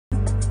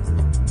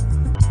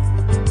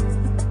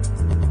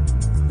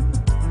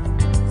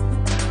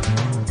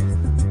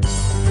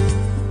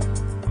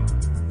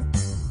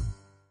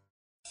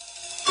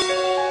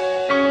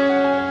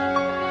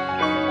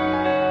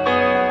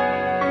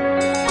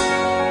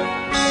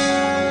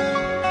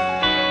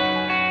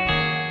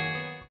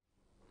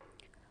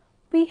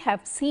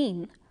have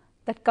seen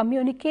that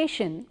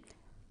communication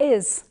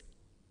is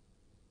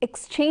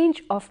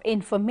exchange of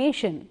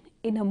information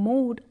in a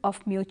mood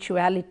of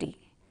mutuality.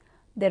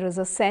 There is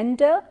a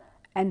sender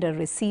and a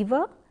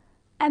receiver,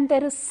 and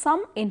there is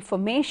some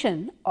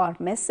information or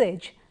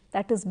message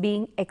that is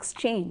being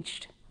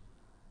exchanged.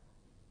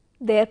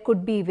 There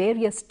could be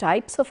various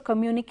types of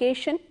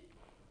communication.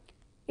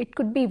 It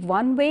could be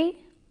one way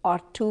or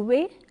two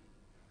way.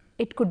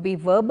 It could be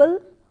verbal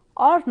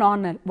or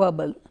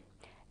non-verbal.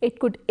 It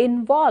could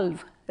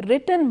involve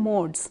written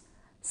modes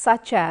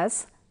such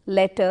as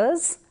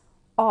letters,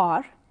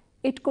 or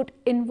it could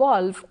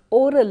involve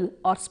oral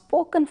or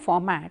spoken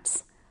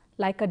formats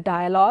like a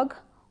dialogue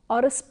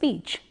or a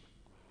speech.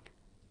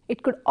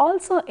 It could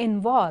also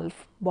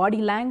involve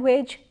body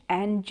language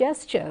and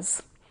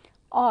gestures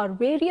or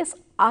various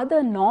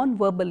other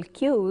non-verbal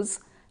cues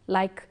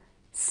like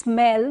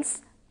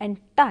smells and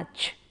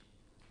touch.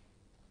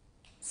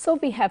 So,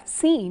 we have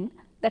seen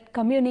that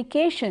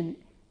communication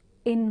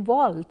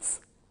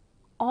involves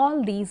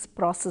all these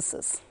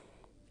processes.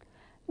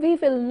 We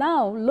will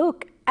now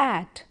look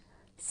at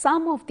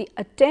some of the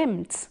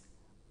attempts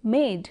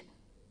made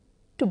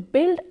to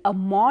build a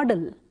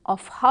model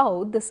of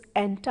how this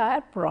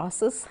entire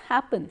process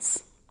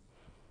happens.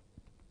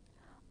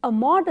 A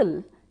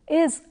model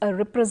is a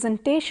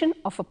representation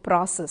of a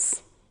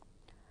process.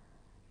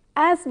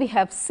 As we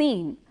have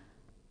seen,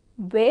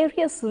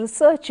 various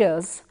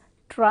researchers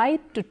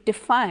tried to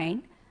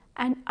define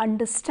and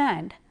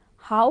understand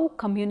how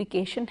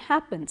communication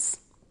happens.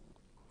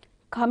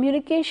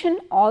 Communication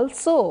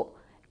also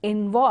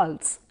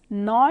involves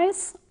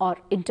noise or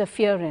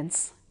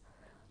interference.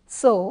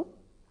 So,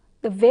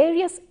 the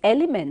various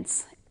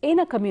elements in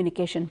a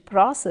communication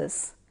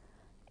process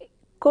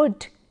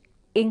could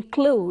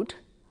include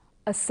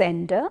a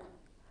sender,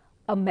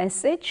 a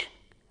message,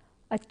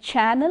 a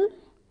channel,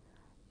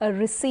 a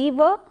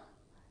receiver,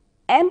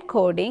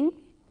 encoding,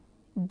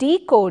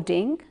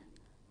 decoding,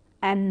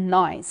 and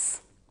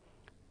noise.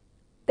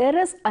 There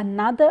is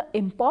another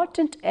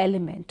important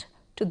element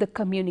to the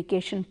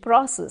communication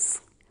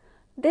process.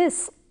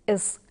 This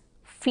is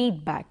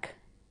feedback.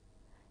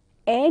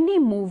 Any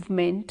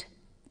movement,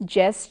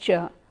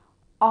 gesture,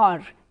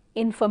 or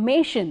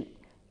information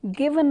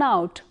given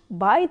out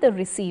by the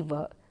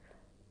receiver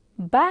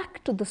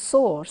back to the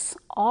source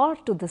or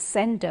to the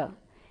sender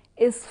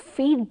is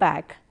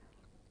feedback,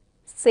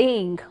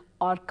 saying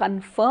or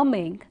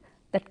confirming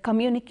that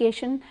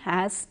communication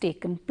has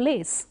taken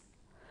place.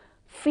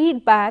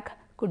 Feedback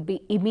could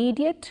be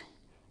immediate,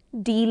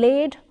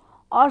 delayed,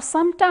 or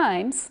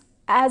sometimes,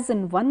 as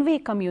in one-way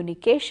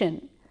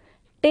communication,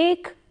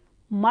 take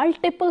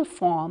multiple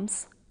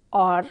forms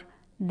or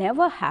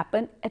never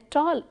happen at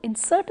all in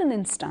certain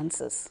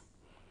instances.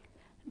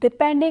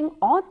 Depending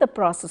on the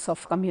process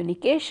of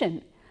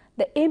communication,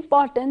 the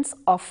importance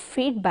of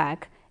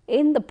feedback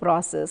in the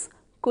process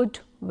could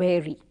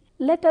vary.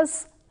 Let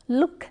us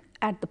look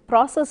at the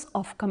process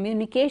of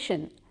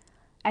communication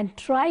and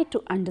try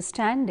to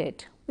understand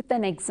it with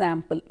an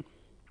example.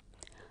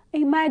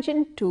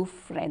 Imagine two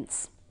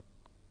friends.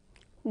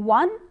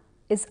 One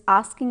is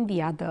asking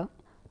the other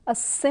a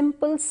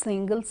simple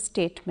single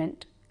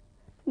statement,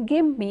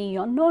 "Give me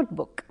your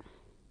notebook."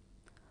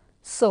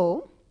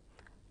 So,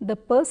 the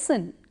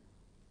person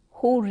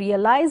who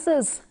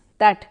realizes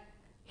that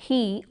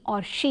he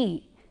or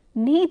she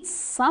needs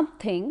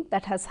something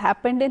that has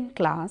happened in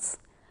class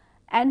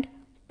and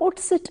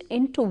puts it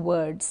into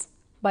words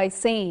by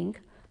saying,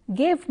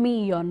 "Give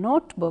me your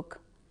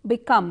notebook,"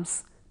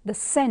 becomes the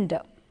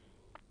sender.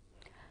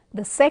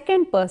 The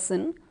second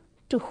person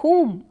to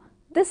whom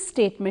this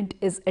statement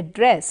is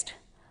addressed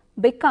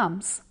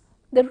becomes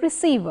the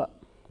receiver.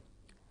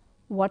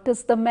 What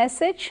is the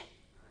message?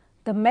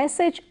 The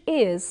message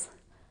is,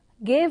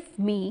 "Give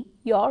me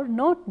your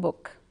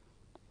notebook."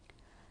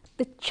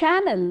 The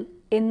channel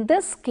in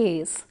this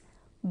case,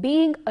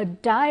 being a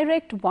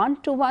direct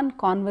one-to-one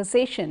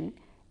conversation,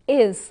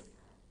 is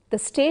the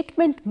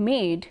statement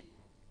made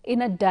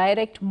in a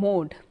direct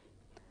mode.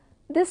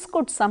 This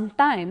could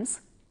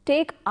sometimes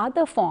take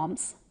other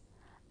forms,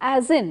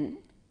 as in,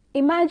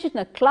 imagine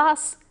a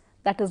class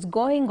that is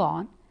going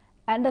on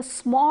and a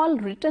small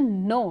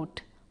written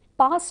note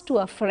passed to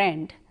a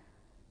friend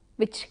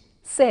which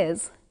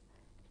says,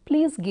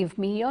 "Please give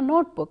me your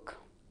notebook."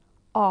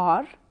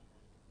 Or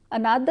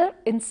another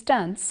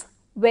instance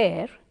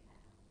where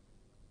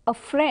a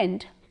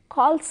friend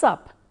calls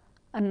up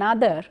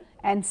another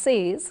and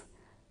says,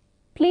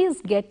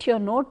 "Please get your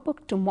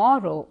notebook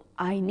tomorrow,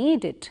 I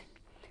need it."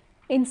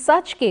 In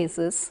such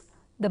cases,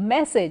 the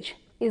message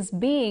is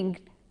being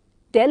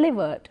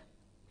delivered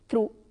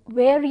through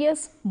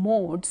various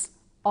modes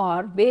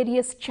or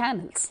various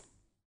channels.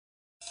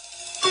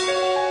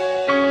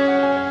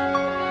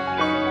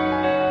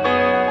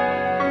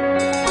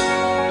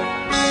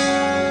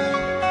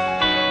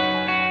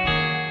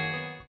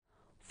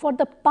 For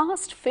the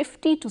past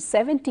 50 to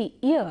 70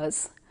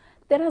 years,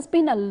 there has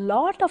been a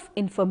lot of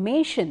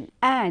information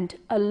and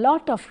a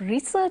lot of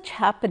research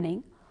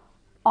happening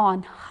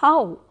on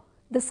how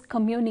this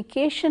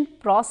communication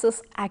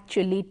process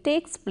actually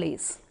takes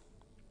place.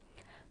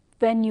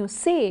 When you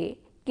say,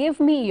 "Give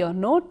me your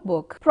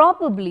notebook,"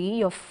 probably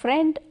your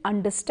friend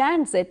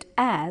understands it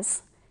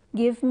as,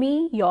 "Give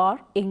me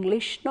your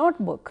English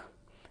notebook,"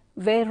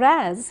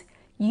 whereas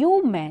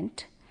you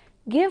meant,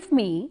 "Give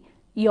me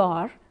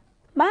your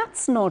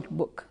maths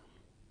notebook."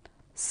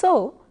 So,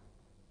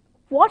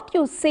 what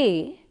you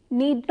say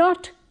need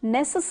not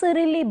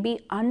necessarily be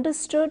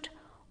understood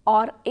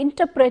or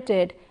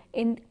interpreted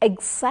in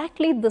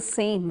exactly the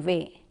same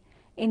way.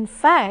 In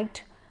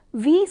fact,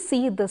 we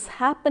see this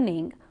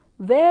happening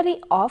very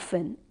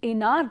often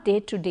in our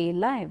day-to-day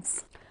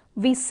lives.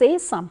 We say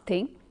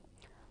something,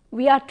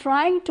 we are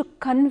trying to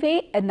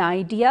convey an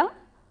idea,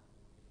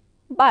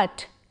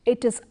 but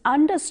it is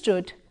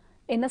understood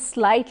in a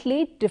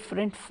slightly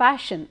different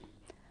fashion.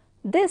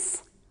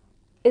 This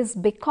is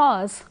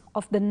because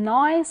of the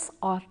noise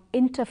or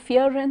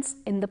interference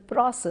in the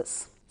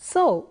process.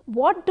 So,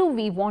 what do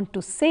we want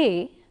to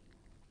say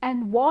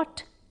and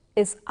what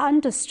is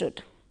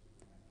understood?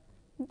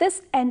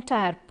 This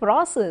entire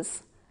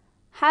process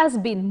has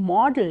been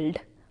modeled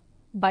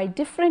by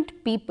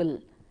different people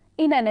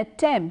in an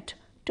attempt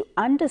to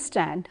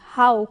understand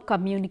how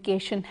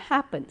communication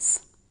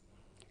happens.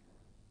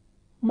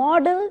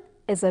 Model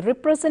is a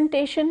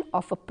representation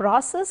of a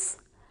process,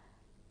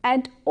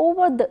 and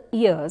over the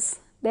years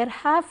there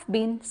have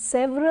been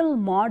several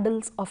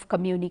models of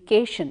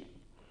communication.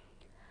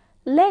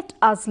 Let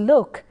us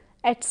look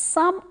at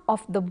some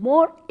of the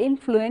more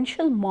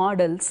influential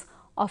models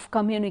of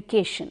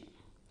communication.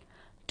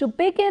 To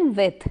begin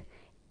with,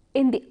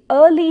 in the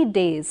early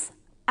days,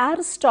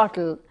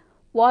 Aristotle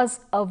was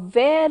a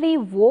very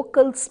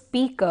vocal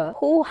speaker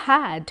who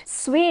had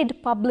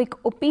swayed public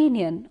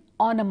opinion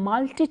on a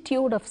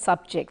multitude of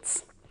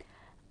subjects.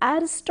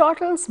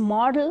 Aristotle's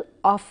model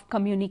of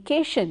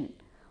communication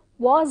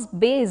was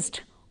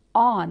based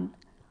on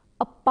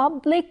a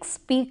public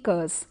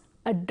speaker's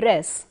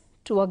address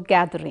to a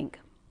gathering.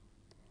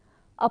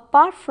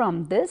 Apart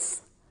from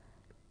this,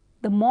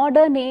 the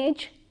modern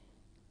age,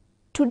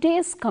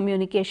 today's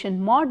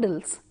communication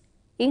models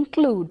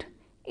include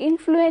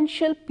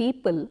influential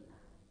people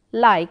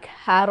like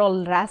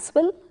Harold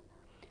Laswell,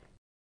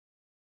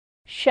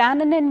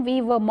 Shannon and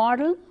Weaver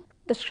model,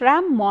 the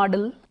Schramm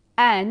model,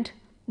 and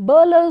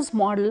Berler's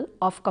model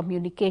of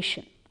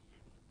communication.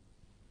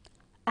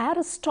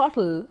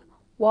 Aristotle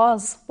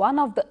was one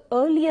of the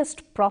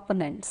earliest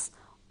proponents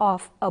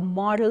of a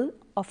model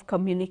of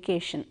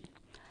communication.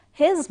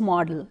 His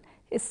model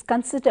is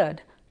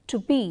considered to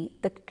be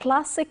the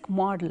classic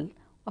model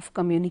of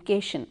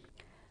communication.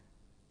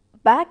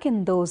 Back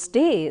in those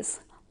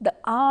days, the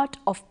art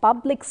of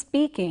public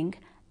speaking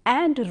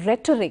and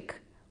rhetoric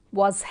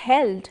was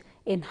held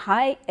in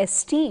high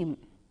esteem.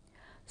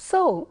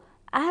 So,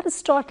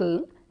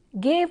 Aristotle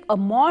gave a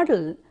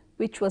model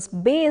which was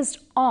based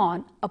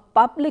on a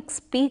public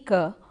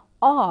speaker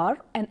or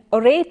an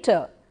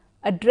orator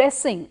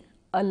addressing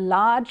a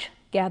large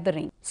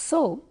gathering.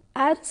 So,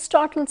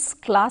 Aristotle's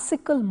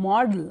classical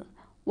model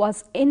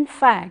was in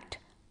fact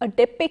a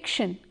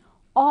depiction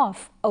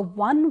of a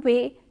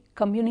one-way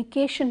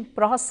communication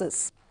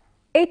process.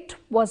 It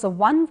was a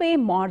one-way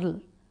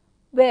model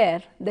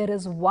where there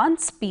is one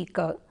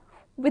speaker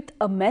with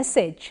a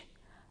message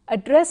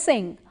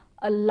addressing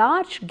a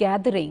large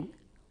gathering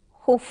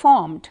who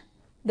formed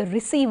the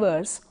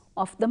receivers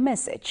of the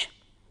message.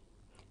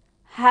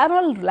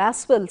 Harold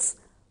Laswell's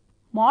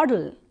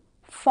model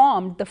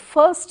formed the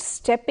first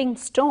stepping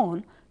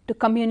stone to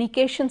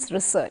communications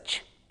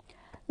research.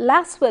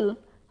 Laswell,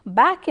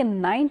 back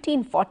in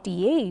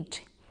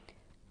 1948,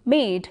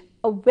 made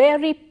a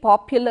very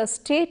popular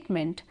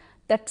statement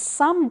that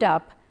summed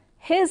up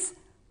his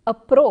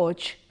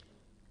approach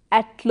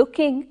at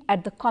looking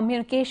at the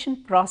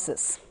communication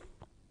process.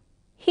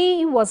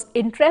 He was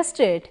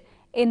interested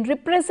in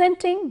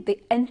representing the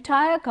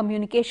entire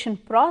communication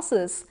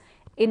process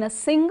in a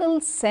single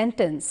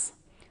sentence,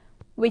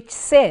 which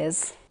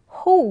says,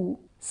 "Who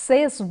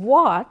says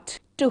what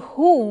to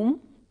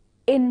whom,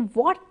 in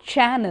what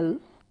channel,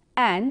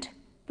 and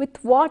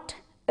with what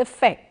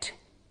effect."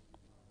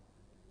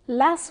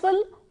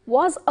 Laswell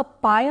was a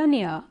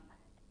pioneer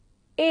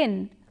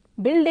in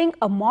building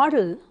a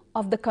model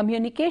of the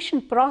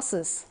communication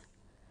process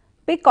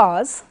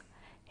because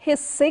his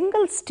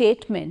single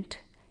statement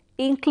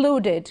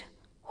included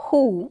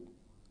who,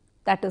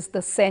 that is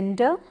the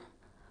sender,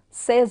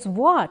 says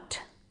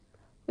what,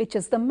 which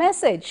is the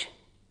message,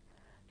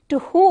 to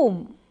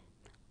whom,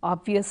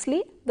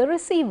 obviously the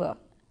receiver,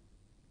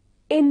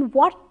 in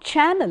what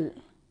channel,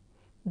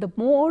 the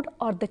mode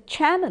or the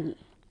channel,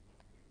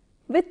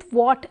 with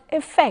what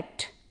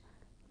effect,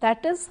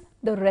 that is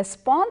the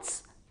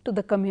response to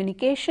the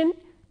communication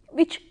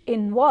which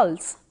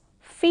involves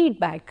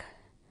feedback.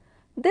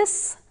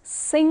 This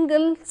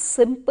single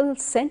simple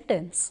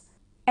sentence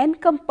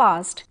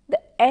encompassed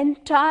the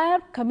entire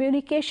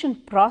communication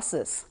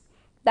process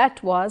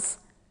that was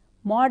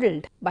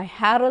modeled by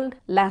Harold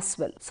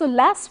Laswell. So,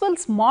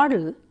 Laswell's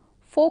model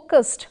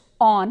focused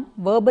on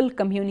verbal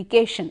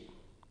communication.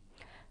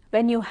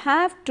 when you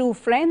have two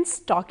friends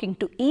talking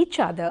to each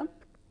other,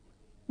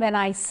 when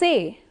I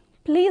say,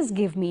 please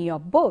give me your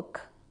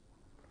book,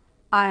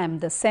 I am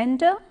the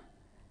sender,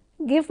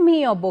 give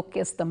me your book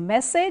is the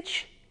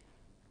message.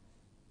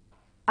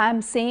 I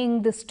am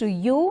saying this to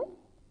you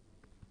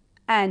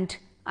and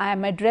I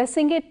am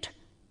addressing it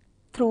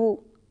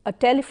through a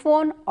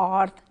telephone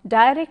or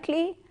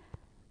directly,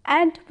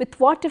 and with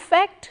what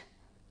effect?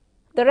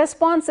 The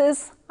response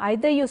is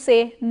either you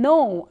say,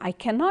 no, I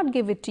cannot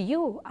give it to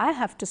you, I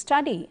have to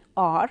study,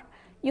 or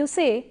you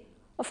say,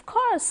 of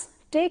course,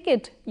 take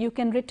it, you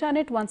can return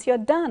it once you are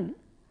done.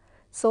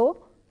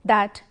 So,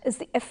 that is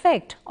the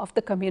effect of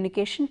the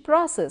communication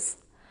process.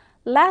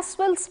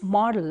 Lasswell's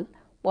model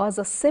was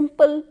a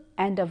simple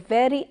and a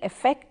very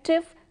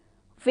effective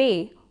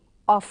way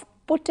of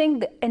putting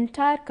the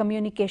entire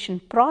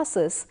communication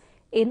process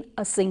in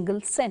a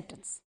single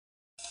sentence.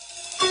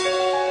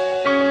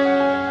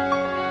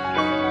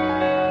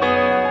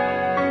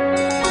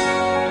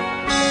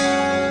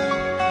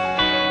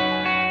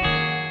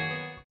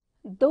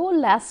 Though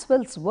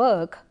Lasswell's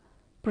work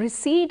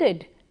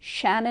preceded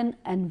Shannon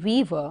and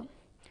Weaver,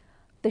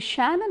 the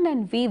Shannon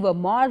and Weaver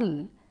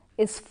model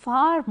is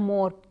far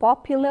more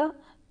popular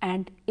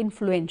and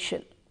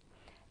influential.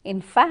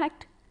 In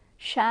fact,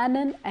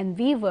 Shannon and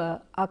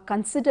Weaver are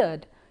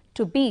considered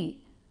to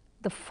be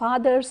the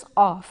fathers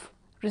of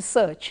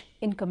research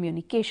in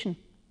communication.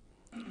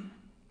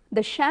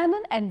 The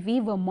Shannon and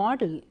Weaver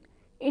model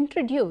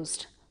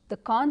introduced the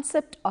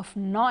concept of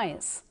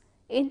noise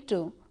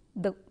into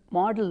the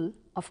model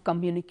of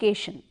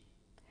communication.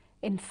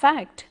 In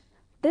fact,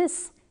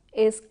 this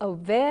is a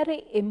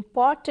very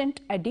important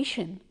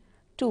addition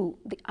to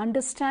the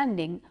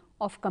understanding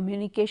of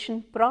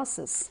communication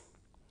process.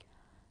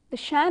 The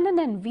Shannon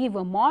and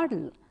Weaver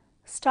model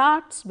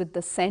starts with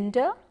the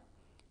sender,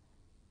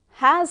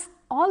 has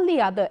all the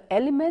other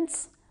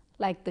elements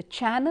like the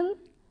channel,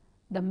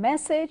 the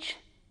message,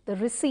 the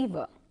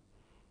receiver.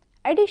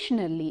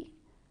 Additionally,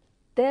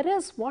 there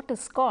is what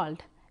is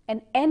called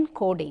an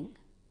encoding,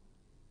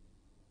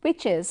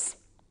 which is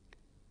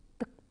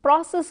the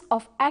process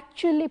of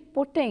actually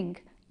putting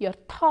your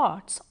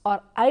thoughts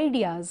or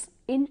ideas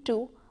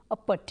into a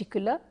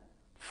particular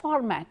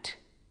format.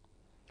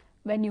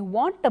 When you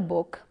want a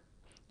book,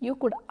 you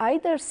could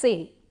either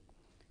say,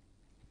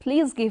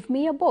 please give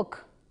me a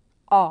book,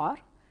 or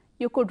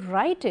you could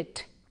write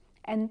it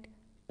and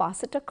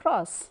pass it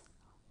across,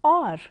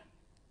 or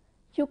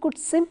you could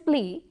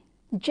simply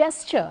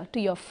gesture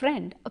to your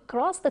friend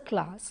across the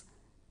class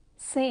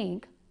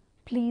saying,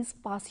 please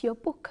pass your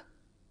book.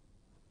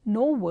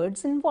 No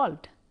words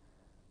involved.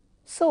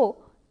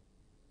 So,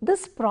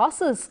 this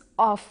process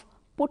of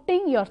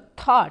putting your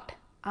thought,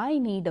 I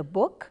need a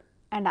book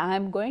and I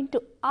am going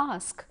to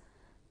ask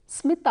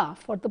Smita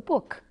for the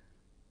book.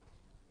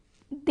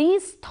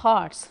 These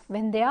thoughts,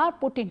 when they are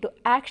put into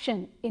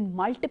action in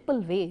multiple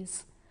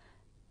ways,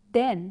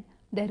 then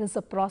there is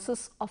a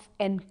process of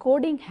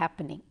encoding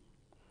happening.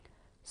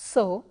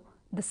 So,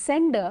 the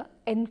sender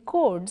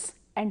encodes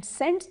and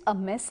sends a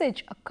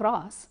message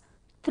across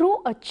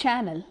through a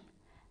channel,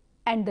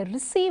 and the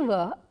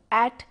receiver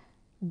at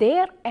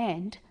their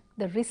end,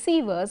 the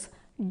receivers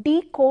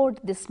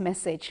decode this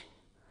message.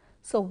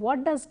 So,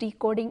 what does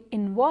decoding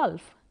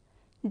involve?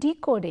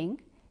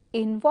 Decoding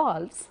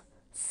involves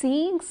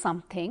seeing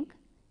something.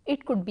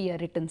 It could be a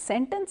written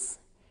sentence,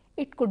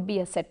 it could be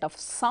a set of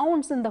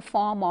sounds in the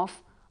form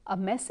of a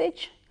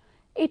message,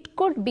 it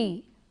could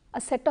be a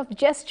set of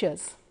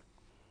gestures.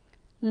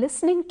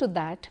 Listening to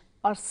that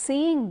or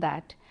seeing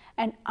that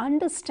and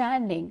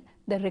understanding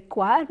the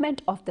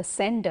requirement of the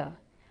sender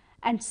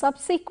and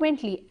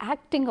subsequently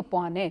acting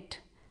upon it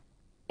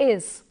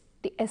is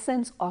the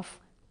essence of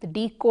the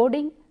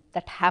decoding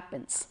that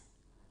happens.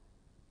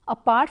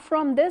 Apart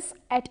from this,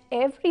 at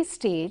every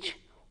stage,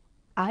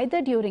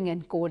 either during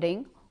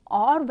encoding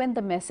or when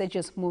the message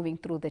is moving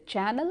through the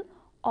channel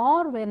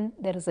or when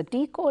there is a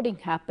decoding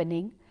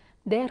happening,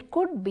 there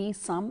could be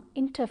some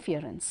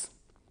interference.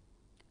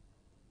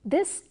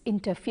 This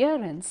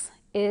interference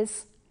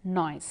is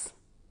noise.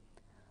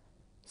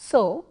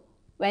 So,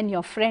 when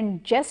your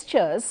friend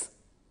gestures,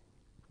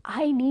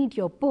 I need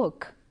your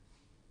book,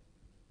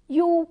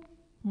 you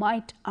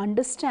might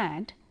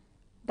understand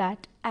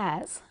that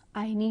as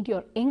I need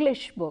your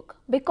English book,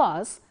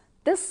 because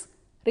this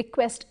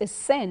request is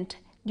sent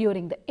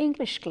during the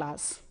English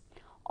class.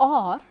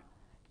 Or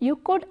you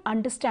could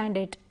understand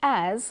it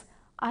as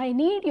I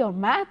need your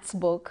maths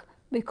book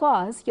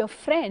because your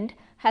friend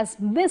has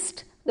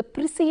missed the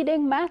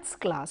preceding maths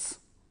class.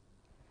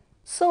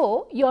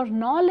 So, your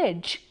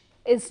knowledge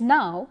is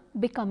now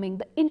becoming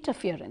the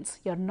interference.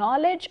 Your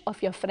knowledge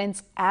of your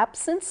friend's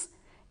absence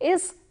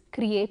is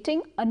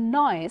creating a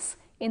noise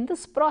in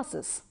this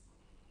process.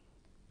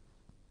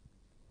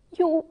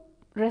 You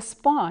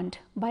respond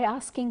by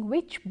asking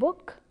which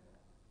book.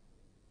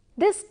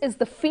 This is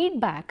the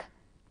feedback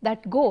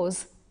that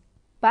goes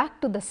back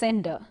to the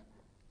sender,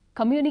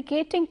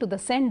 communicating to the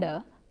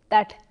sender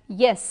that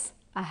yes,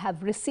 I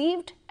have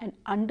received and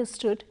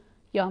understood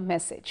your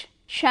message.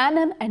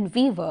 Shannon and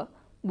Weaver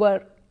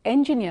were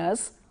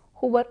engineers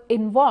who were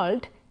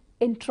involved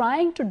in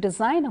trying to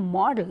design a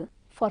model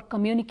for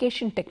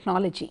communication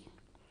technology.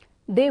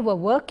 They were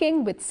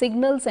working with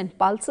signals and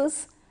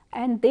pulses,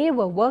 and they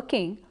were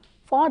working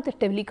for the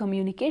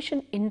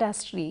telecommunication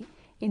industry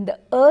in the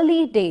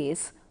early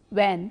days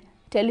when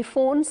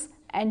telephones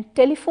and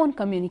telephone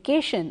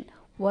communication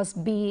was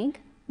being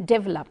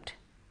developed.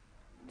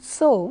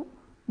 So,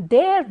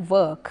 their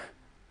work,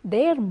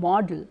 their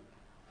model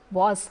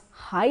was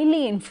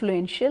highly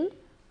influential,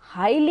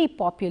 highly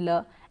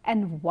popular,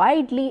 and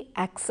widely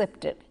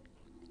accepted.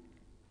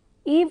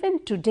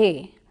 Even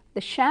today,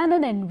 the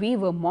Shannon and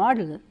Weaver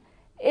model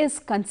is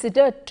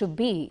considered to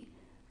be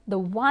the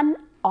one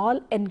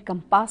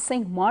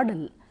all-encompassing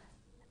model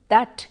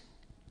that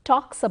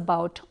talks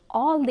about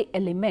all the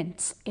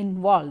elements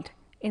involved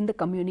in the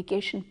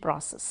communication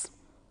process.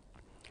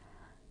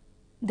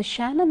 The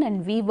Shannon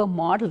and Weaver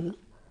model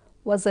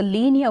was a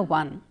linear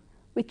one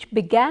which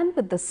began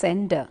with the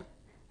sender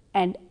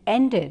and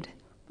ended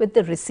with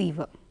the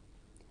receiver.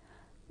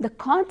 The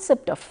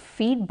concept of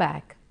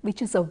feedback,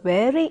 which is a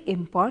very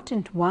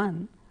important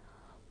one,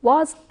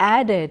 was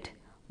added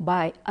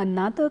by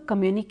another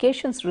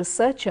communications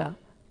researcher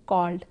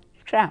called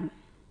Schramm.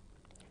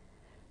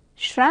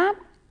 Schramm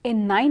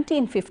in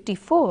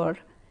 1954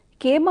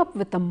 came up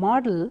with a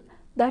model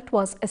that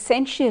was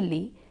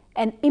essentially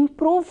an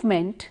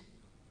improvement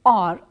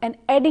or an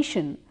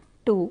addition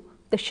to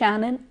the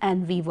Shannon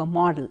and Weaver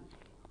model.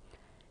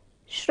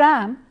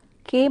 Schramm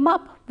came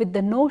up with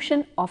the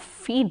notion of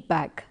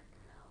feedback,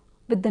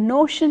 with the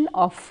notion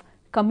of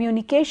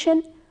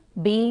communication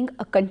being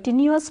a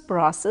continuous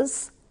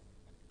process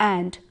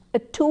and a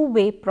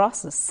two-way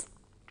process.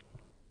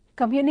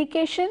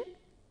 Communication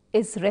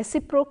is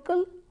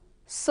reciprocal,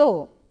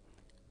 so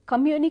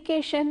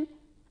communication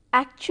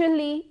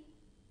actually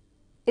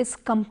is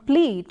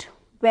complete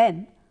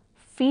when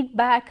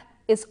feedback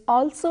is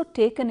also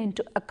taken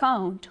into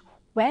account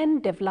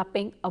when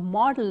developing a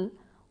model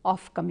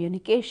of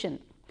communication.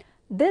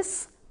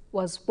 This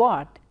was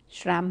what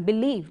Schramm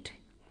believed.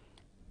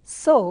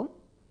 So,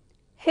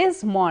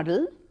 his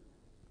model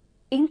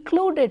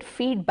included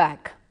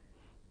feedback.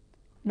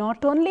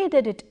 Not only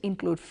did it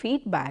include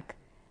feedback,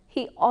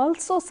 he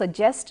also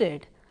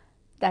suggested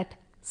that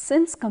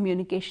since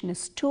communication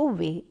is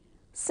two-way,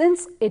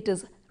 since it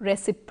is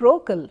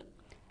reciprocal,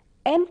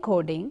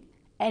 encoding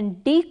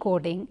and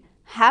decoding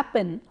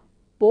happen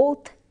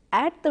both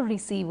at the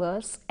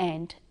receiver's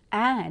end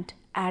and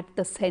at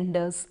the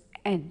sender's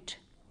end.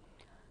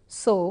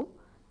 So,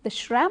 the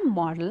Schramm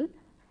model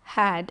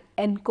had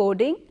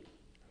encoding,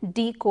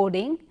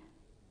 decoding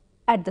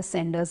at the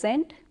sender's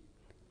end,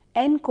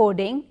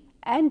 encoding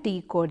and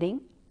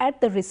decoding at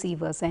the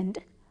receiver's end,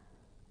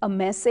 a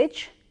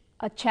message,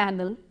 a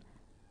channel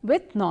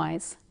with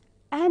noise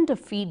and a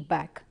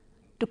feedback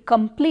to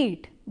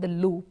complete the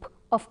loop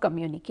of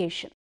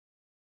communication.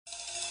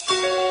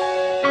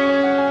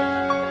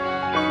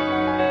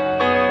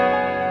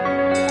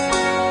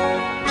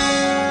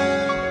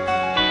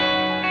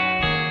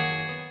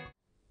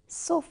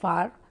 So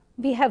far,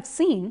 we have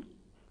seen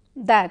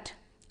that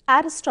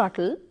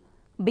Aristotle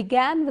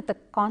began with the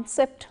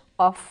concept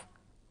of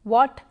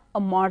what a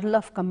model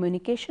of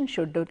communication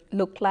should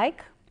look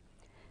like.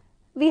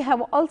 We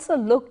have also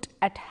looked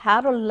at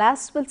Harold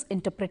Laswell's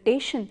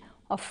interpretation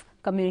of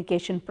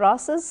communication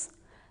process,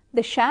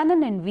 the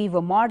Shannon and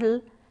Weaver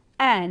model,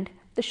 and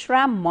the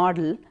Schramm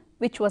model,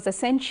 which was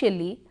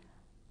essentially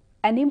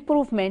an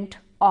improvement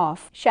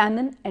of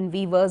Shannon and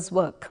Weaver's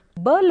work.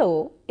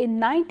 Berlow in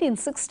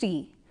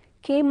 1960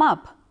 came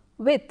up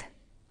with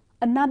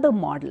another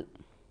model.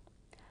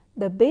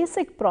 The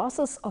basic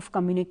process of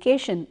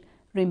communication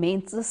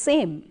remains the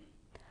same.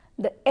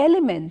 The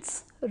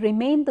elements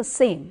remain the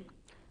same.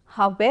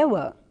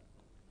 However,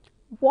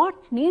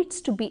 what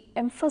needs to be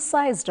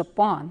emphasized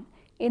upon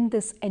in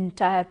this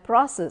entire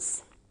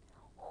process?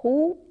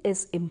 Who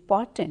is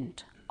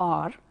important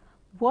or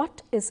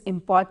what is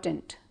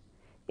important?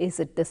 Is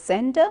it the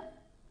sender?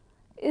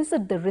 Is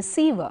it the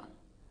receiver?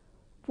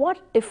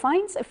 What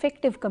defines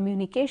effective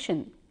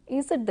communication?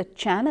 Is it the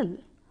channel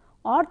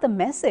or the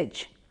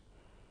message?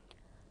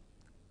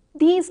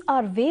 These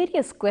are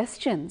various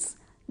questions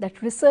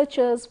that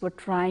researchers were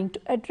trying to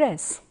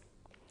address.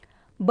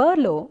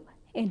 Berlow,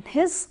 in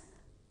his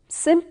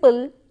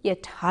simple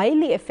yet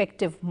highly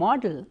effective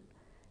model,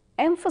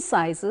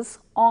 emphasizes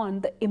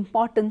on the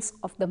importance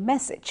of the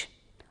message.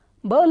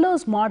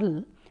 Berlow's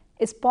model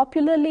is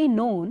popularly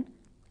known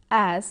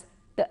as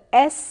the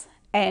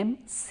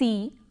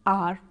SMCR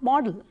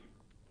model.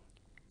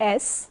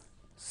 S,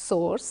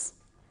 source,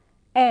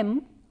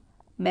 M,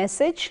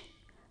 message,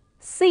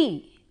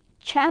 C,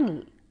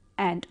 channel,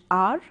 and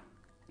R,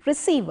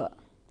 receiver.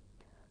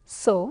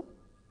 So,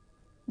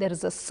 there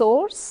is a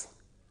source,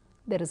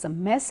 there is a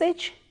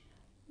message,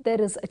 there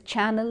is a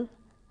channel,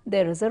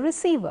 there is a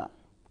receiver.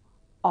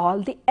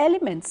 All the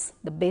elements,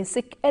 the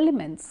basic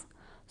elements.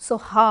 So,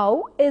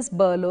 how is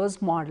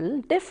Berlow's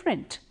model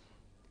different?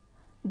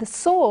 The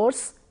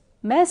source,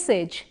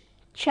 message,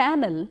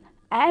 channel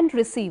and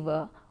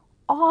receiver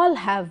all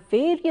have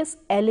various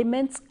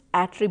elements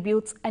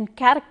attributes and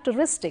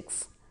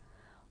characteristics.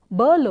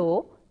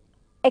 Berlow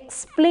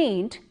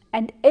explained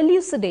and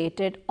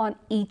elucidated on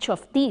each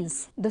of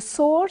these. The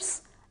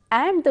source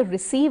and the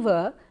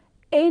receiver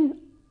in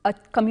a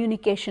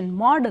communication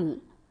model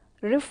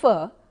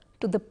refer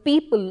to the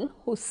people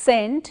who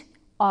send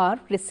or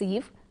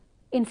receive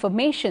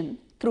information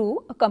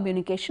through a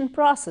communication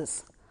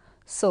process.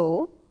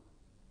 So,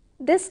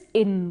 this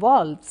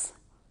involves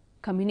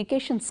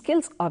communication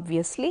skills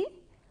obviously.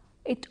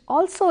 It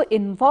also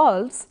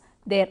involves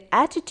their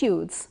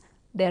attitudes,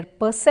 their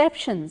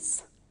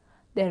perceptions,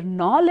 their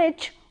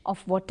knowledge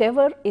of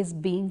whatever is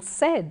being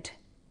said.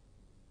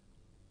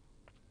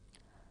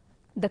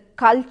 The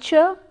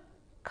culture,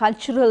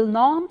 cultural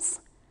norms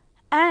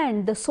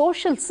and the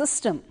social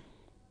system.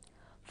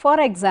 For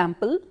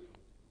example,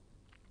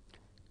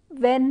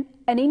 when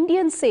an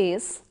Indian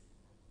says,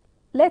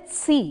 "Let's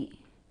see,"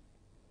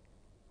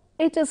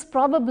 it is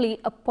probably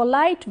a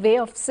polite way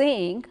of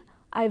saying,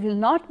 "I will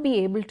not be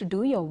able to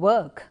do your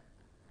work."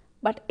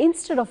 But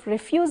instead of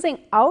refusing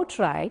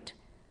outright,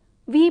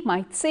 we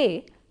might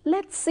say,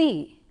 "Let's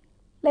see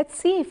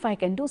if I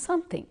can do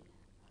something."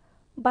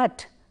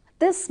 But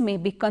this may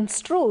be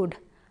construed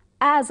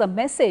as a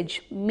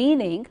message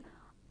meaning,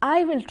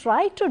 "I will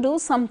try to do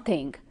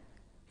something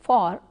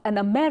for an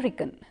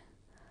American."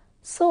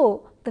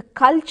 So, the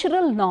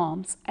cultural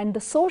norms and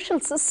the social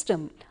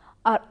system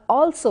are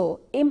also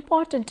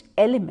important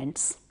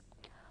elements.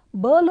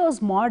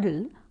 Berlow's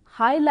model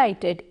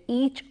highlighted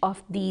each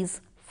of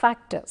these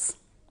factors.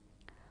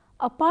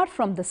 Apart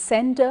from the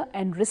sender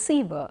and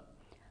receiver,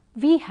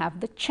 we have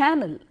the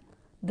channel,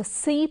 the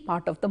C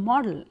part of the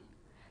model.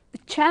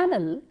 The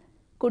channel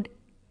could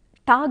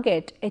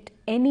target at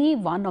any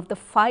one of the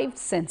 5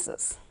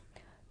 senses.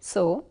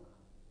 So,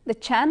 the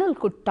channel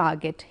could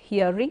target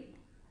hearing,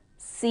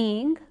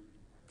 seeing,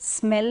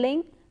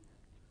 smelling,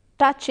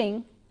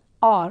 touching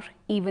or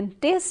even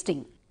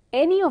tasting.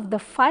 Any of the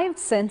 5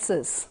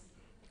 senses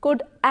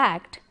could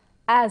act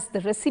as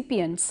the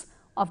recipients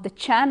of the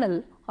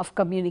channel of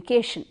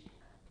communication.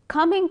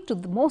 Coming to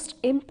the most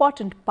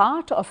important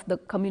part of the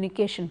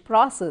communication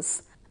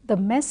process, the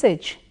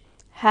message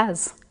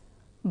has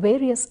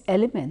various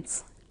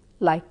elements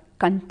like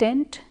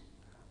content,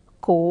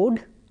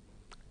 code,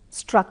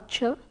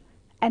 structure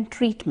and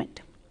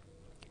treatment.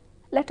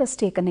 Let us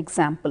take an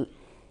example.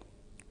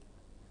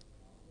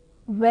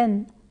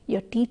 When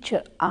your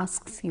teacher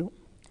asks you,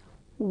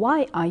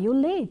 "Why are you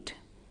late?"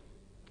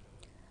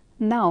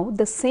 Now,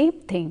 the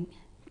same thing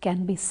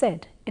can be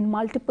said in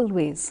multiple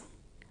ways.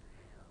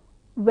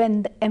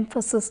 When the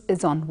emphasis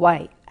is on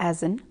why,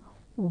 as in,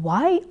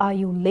 "Why are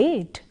you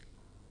late?"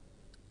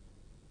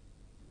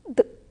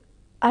 The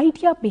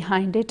idea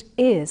behind it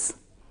is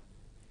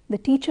the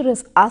teacher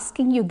is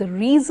asking you the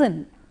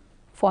reason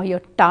for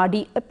your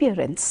tardy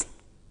appearance.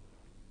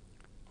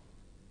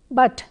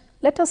 But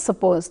let us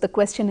suppose the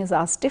question is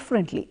asked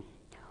differently.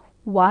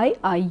 "Why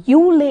are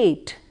you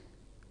late?"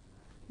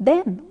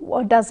 Then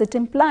what does it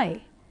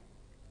imply?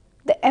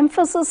 The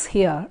emphasis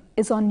here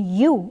is on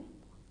you,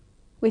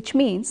 which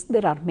means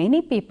there are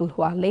many people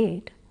who are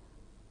late.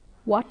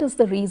 What is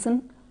the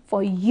reason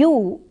for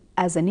you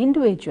as an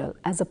individual,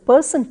 as a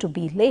person to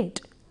be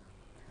late?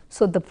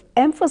 So, the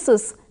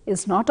emphasis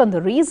is not on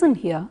the reason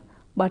here,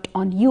 but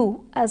on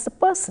you as a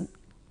person.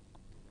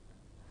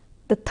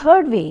 The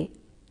third way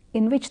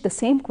in which the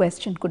same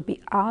question could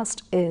be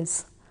asked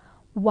is,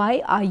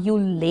 "Why are you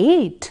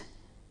late?"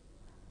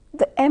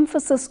 The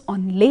emphasis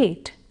on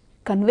late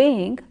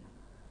conveying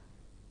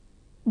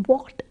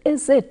what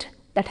is it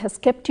that has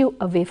kept you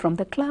away from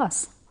the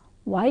class?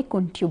 Why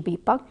couldn't you be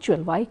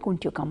punctual? Why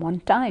couldn't you come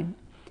on time?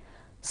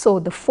 So,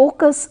 the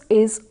focus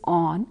is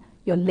on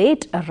your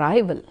late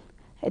arrival.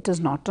 It is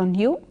not on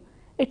you.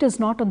 It is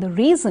not on the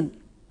reason.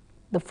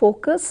 The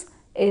focus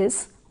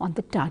is on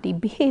the tardy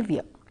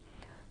behavior.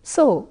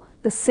 So,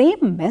 the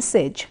same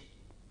message,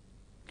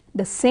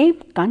 the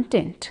same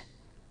content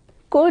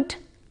could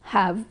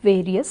have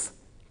various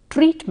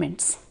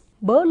treatments.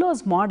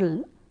 Berlow's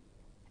model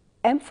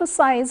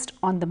emphasized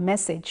on the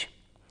message.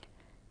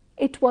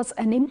 It was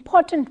an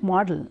important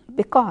model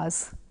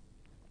because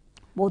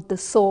both the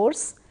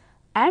source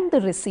and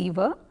the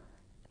receiver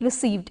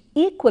received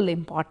equal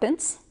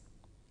importance.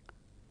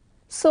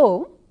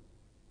 So,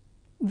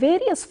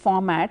 various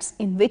formats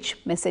in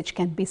which message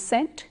can be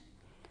sent,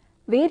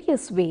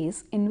 various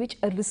ways in which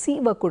a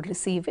receiver could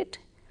receive it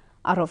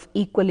are of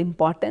equal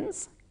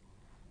importance,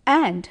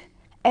 and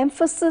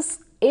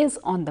emphasis is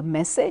on the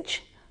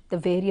message, the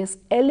various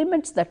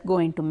elements that go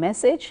into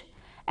message,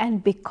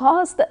 and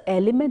because the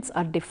elements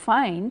are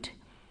defined,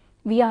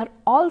 we are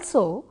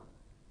also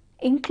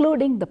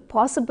including the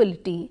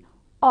possibility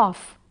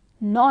of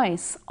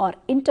noise or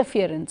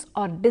interference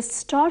or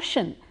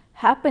distortion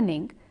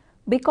happening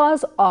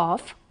because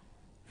of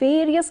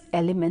various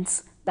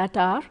elements that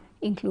are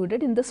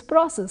included in this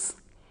process.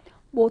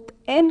 Both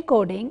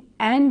encoding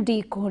and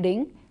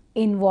decoding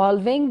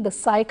involving the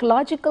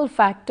psychological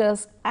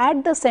factors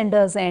at the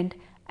sender's end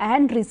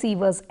and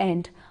receiver's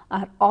end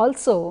are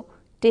also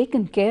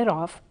taken care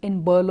of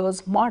in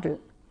Berlow's model.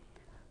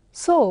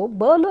 So,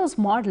 Berlow's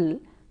model,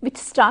 which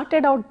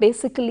started out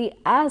basically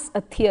as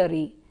a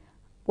theory,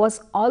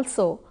 was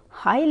also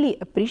highly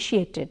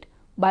appreciated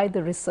by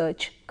the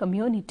research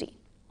community.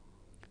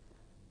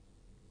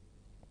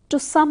 To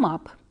sum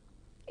up,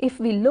 if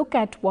we look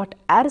at what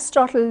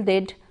Aristotle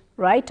did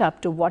right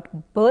up to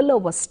what Berlow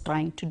was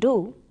trying to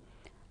do,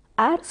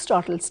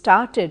 Aristotle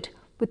started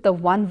with a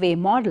one-way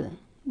model.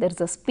 There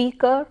is a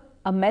speaker,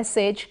 a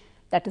message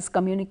that is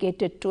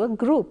communicated to a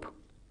group.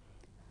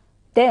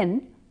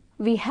 Then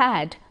we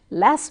had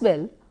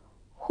Laswell,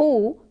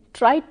 who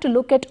tried to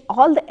look at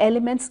all the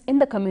elements in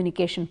the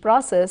communication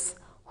process: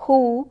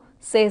 who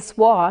says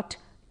what,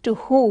 to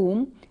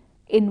whom,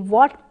 in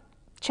what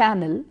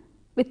channel,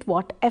 with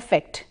what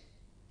effect.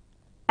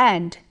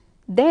 And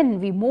then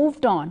we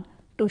moved on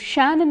to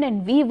Shannon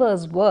and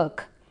Weaver's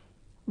work,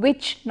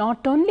 which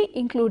not only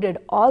included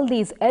all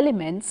these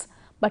elements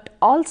but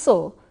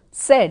also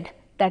said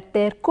that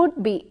there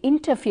could be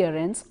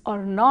interference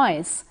or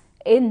noise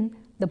in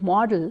the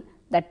model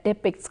that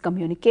depicts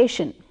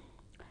communication.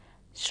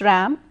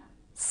 Schramm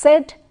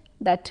said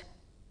that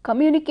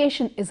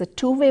communication is a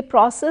two-way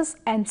process,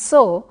 and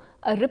so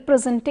a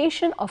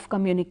representation of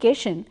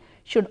communication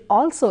should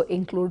also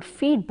include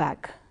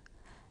feedback.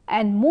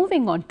 And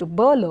moving on to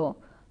Berlow,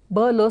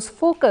 Berlow's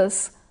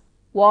focus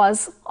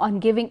was on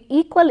giving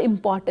equal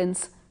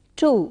importance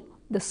to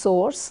the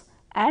source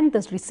and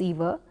the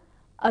receiver,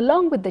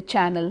 along with the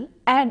channel,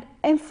 and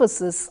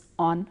emphasis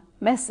on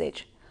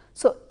message.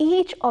 So,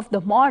 each of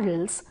the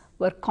models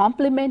were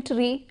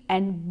complementary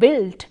and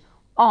built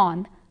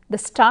on the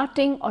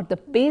starting or the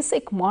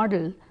basic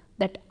model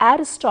that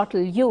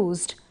Aristotle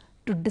used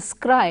to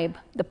describe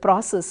the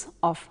process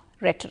of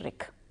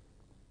rhetoric.